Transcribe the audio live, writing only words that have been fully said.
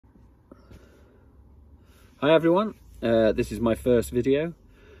Hi everyone, this is my first video.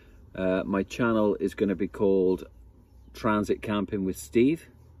 My channel is going to be called Transit Camping with Steve.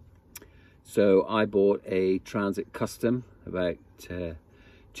 So I bought a Transit Custom about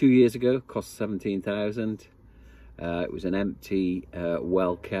 2 years ago, cost 17,000. It was an empty,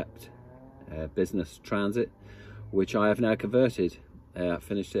 well-kept business Transit, which I have now converted. I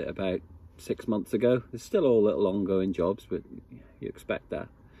finished it about 6 months ago. There's still all little ongoing jobs, but you expect that.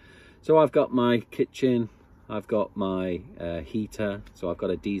 So I've got my kitchen, I've got my heater, so I've got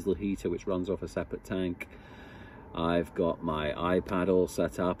a diesel heater which runs off a separate tank. I've got my iPad all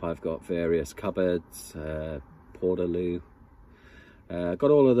set up, I've got various cupboards, portaloo, got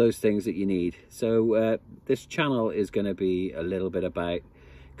all of those things that you need. So this channel is going to be a little bit about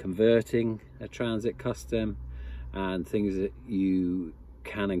converting a Transit Custom and things that you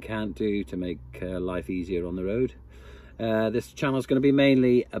can and can't do to make life easier on the road. This channel is going to be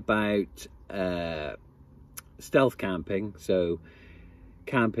mainly about stealth camping, so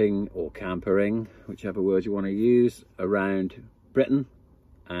camping or campering, whichever word you want to use, around Britain,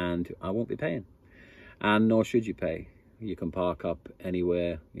 and I won't be paying, and nor should you pay. You can park up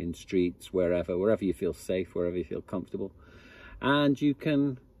anywhere in streets, wherever you feel safe, wherever you feel comfortable, and you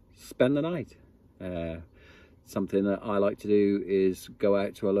can spend the night. Something that I like to do is go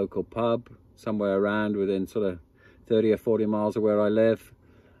out to a local pub somewhere around within sort of 30 or 40 miles of where I live,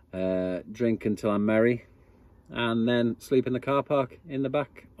 drink until I'm merry, and then sleep in the car park in the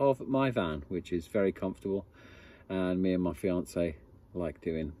back of my van, which is very comfortable, and me and my fiance like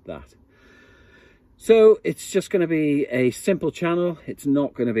doing that. So it's just going to be a simple channel. It's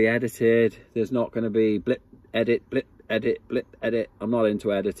not going to be edited. There's not going to be blip edit, blip edit, blip edit. I'm not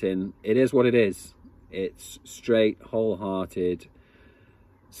into editing. It is what it is. It's straight, wholehearted,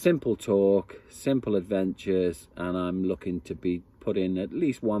 simple talk, simple adventures, and I'm looking to be putting at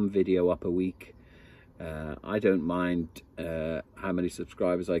least one video up a week. I don't mind how many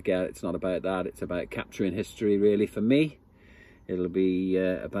subscribers I get. It's not about that. It's about capturing history, really, for me. It'll be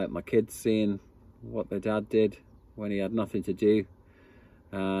about my kids seeing what their dad did when he had nothing to do,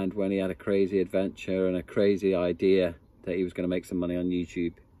 and when he had a crazy adventure and a crazy idea that he was going to make some money on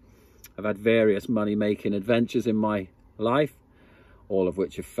YouTube. I've had various money-making adventures in my life, all of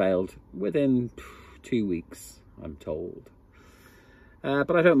which have failed within 2 weeks, I'm told.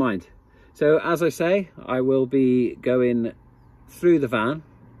 But I don't mind. So as I say, I will be going through the van.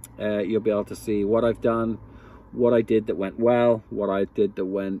 You'll be able to see what I've done, what I did that went well, what I did that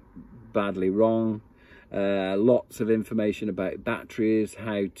went badly wrong. Lots of information about batteries,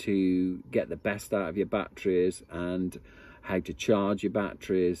 how to get the best out of your batteries and how to charge your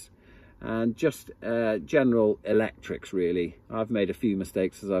batteries, and just general electrics, really. I've made a few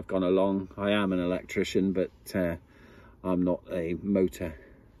mistakes as I've gone along. I am an electrician, but I'm not a motor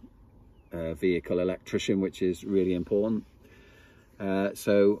vehicle electrician, which is really important.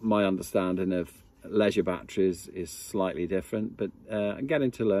 So my understanding of leisure batteries is slightly different, but I'm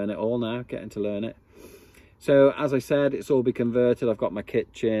getting to learn it all now, getting to learn it. So as I said, it's all be converted. I've got my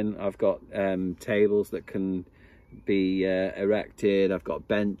kitchen, I've got tables that can be erected, I've got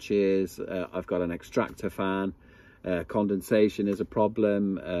benches, I've got an extractor fan. Condensation is a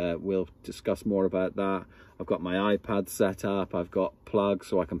problem, we'll discuss more about that. I've got my iPad set up, I've got plugs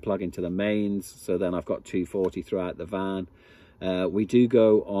so I can plug into the mains, so then I've got 240 throughout the van. We do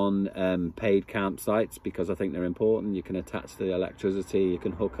go on paid campsites because I think they're important. You can attach the electricity, you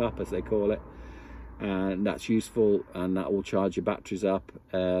can hook up, as they call it, and that's useful, and that will charge your batteries up.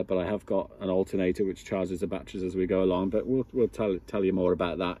 But I have got an alternator which charges the batteries as we go along, but we'll tell you more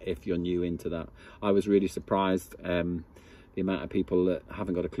about that if you're new into that. I was really surprised the amount of people that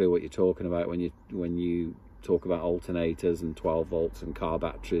haven't got a clue what you're talking about when you talk about alternators and 12 volts and car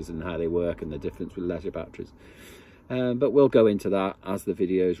batteries and how they work and the difference with leisure batteries. But we'll go into that as the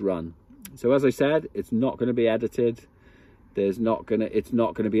videos run. So as I said, it's not going to be edited. It's not going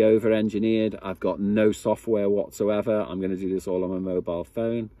to be over-engineered. I've got no software whatsoever. I'm going to do this all on my mobile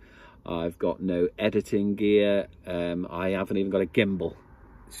phone. I've got no editing gear. I haven't even got a gimbal.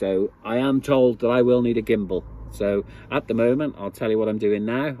 So I am told that I will need a gimbal. So at the moment, I'll tell you what I'm doing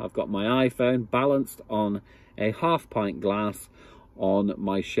now. I've got my iPhone balanced on a half-pint glass on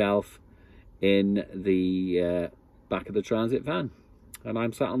my shelf in the back of the Transit van, and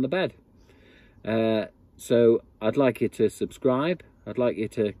I'm sat on the bed. So I'd like you to subscribe. I'd like you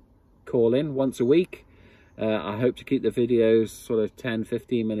to call in once a week. I hope to keep the videos sort of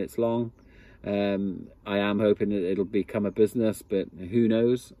 10-15 minutes long. I am hoping that it'll become a business, but who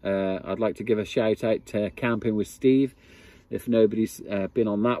knows. I'd like to give a shout out to Camping with Steve. If nobody's been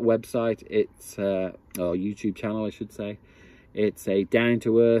on that website, it's or YouTube channel I should say, It's a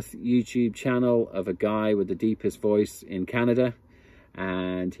down-to-earth YouTube channel of a guy with the deepest voice in Canada,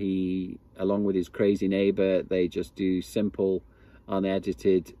 and he, along with his crazy neighbor, they just do simple,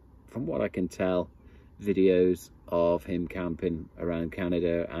 unedited, from what I can tell, videos of him camping around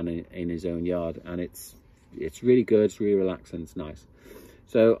Canada and in his own yard, and it's really good, it's really relaxing, it's nice.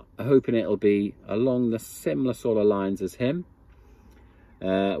 So I'm hoping it'll be along the similar sort of lines as him.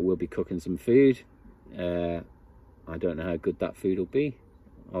 We'll be cooking some food. I don't know how good that food will be.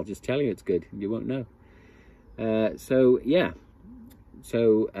 I'll just tell you it's good, you won't know. So yeah,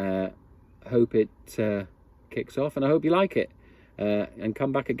 so hope it kicks off, and I hope you like it, and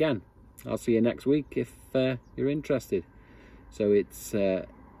come back again. I'll see you next week if you're interested. So it's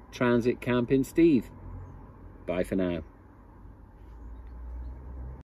Transit Camping Steve. Bye for now.